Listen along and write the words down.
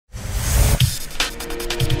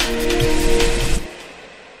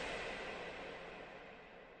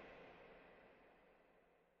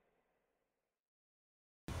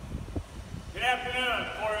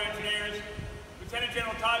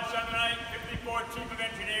Chief of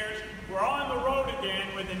Engineers. We're on the road again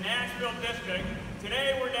with the Nashville District.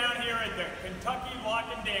 Today we're down here at the Kentucky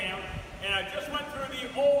Lock and Dam, and I just went through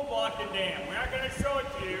the old Lock and Dam. We're not going to show it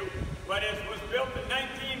to you, but it was built in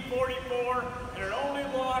 1944, and it only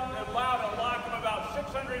allowed a lock of about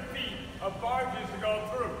 600 feet of barges to go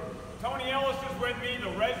through. Tony Ellis is with me,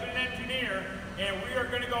 the resident engineer, and we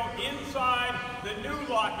are going to go inside the new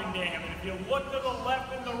Lock and Dam. And if you look to the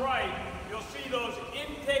left and the right, you'll see those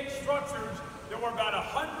intake structures that we're about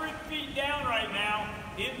 100 feet down right now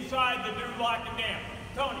inside the new Lock and Dam.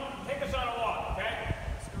 Tony, take us on a walk, okay?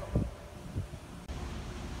 Let's go.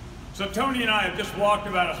 So Tony and I have just walked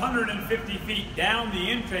about 150 feet down the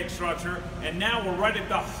intake structure, and now we're right at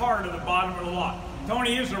the heart of the bottom of the lock.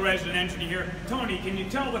 Tony is the resident engineer. Tony, can you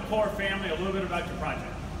tell the Corps family a little bit about your project?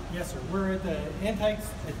 Yes, sir. We're at the intakes,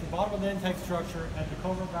 at the bottom of the intake structure at the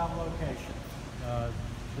culvert valve location.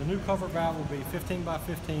 The new culvert valve will be 15 by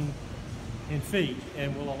 15 in feet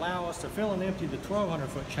and will allow us to fill and empty the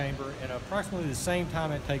 1,200-foot chamber in approximately the same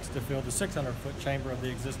time it takes to fill the 600-foot chamber of the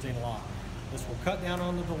existing lock. This will cut down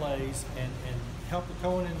on the delays and help the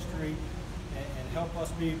towing industry and help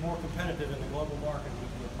us be more competitive in the global market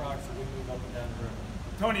with the products that we move up and down the river.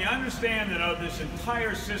 Tony, I understand that of this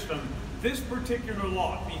entire system, this particular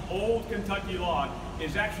lock, the old Kentucky lock,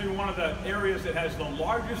 is actually one of the areas that has the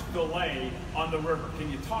largest delay on the river.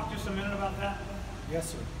 Can you talk just a minute about that? Yes,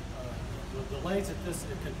 sir. The delays at the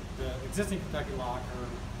existing Kentucky lock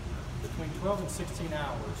are between 12 and 16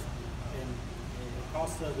 hours, and it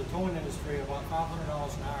costs the towing industry about $500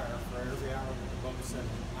 an hour for every hour that the boat is sitting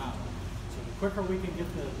out. So the quicker we can get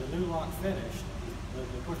the new lock finished,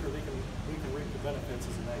 the quicker we can reap the benefits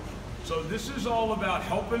as a nation. So this is all about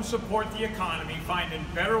helping support the economy, finding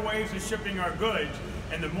better ways of shipping our goods,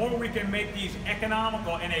 and the more we can make these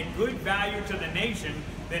economical and a good value to the nation,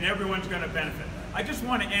 then everyone's going to benefit. I just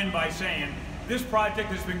want to end by saying this project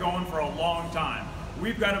has been going for a long time.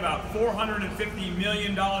 We've got about $450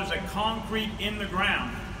 million of concrete in the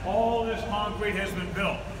ground. All this concrete has been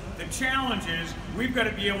built. The challenge is we've got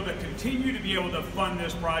to be able to continue to be able to fund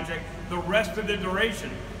this project the rest of the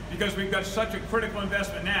duration, because we've got such a critical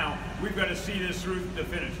investment now. We've got to see this through to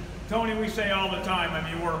finish. Tony, we say all the time, I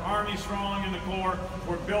mean, we're Army strong in the Corps,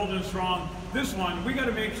 we're building strong. This one, we got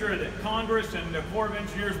to make sure that Congress and the Corps of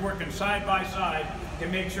Engineers working side by side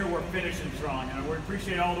can make sure we're finishing strong. And we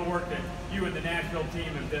appreciate all the work that you and the Nashville team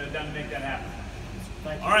have done to make that happen.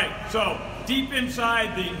 Thank you. All right, so deep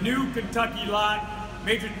inside the new Kentucky lot,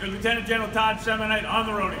 Lieutenant General Todd Semonite on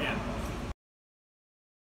the road again.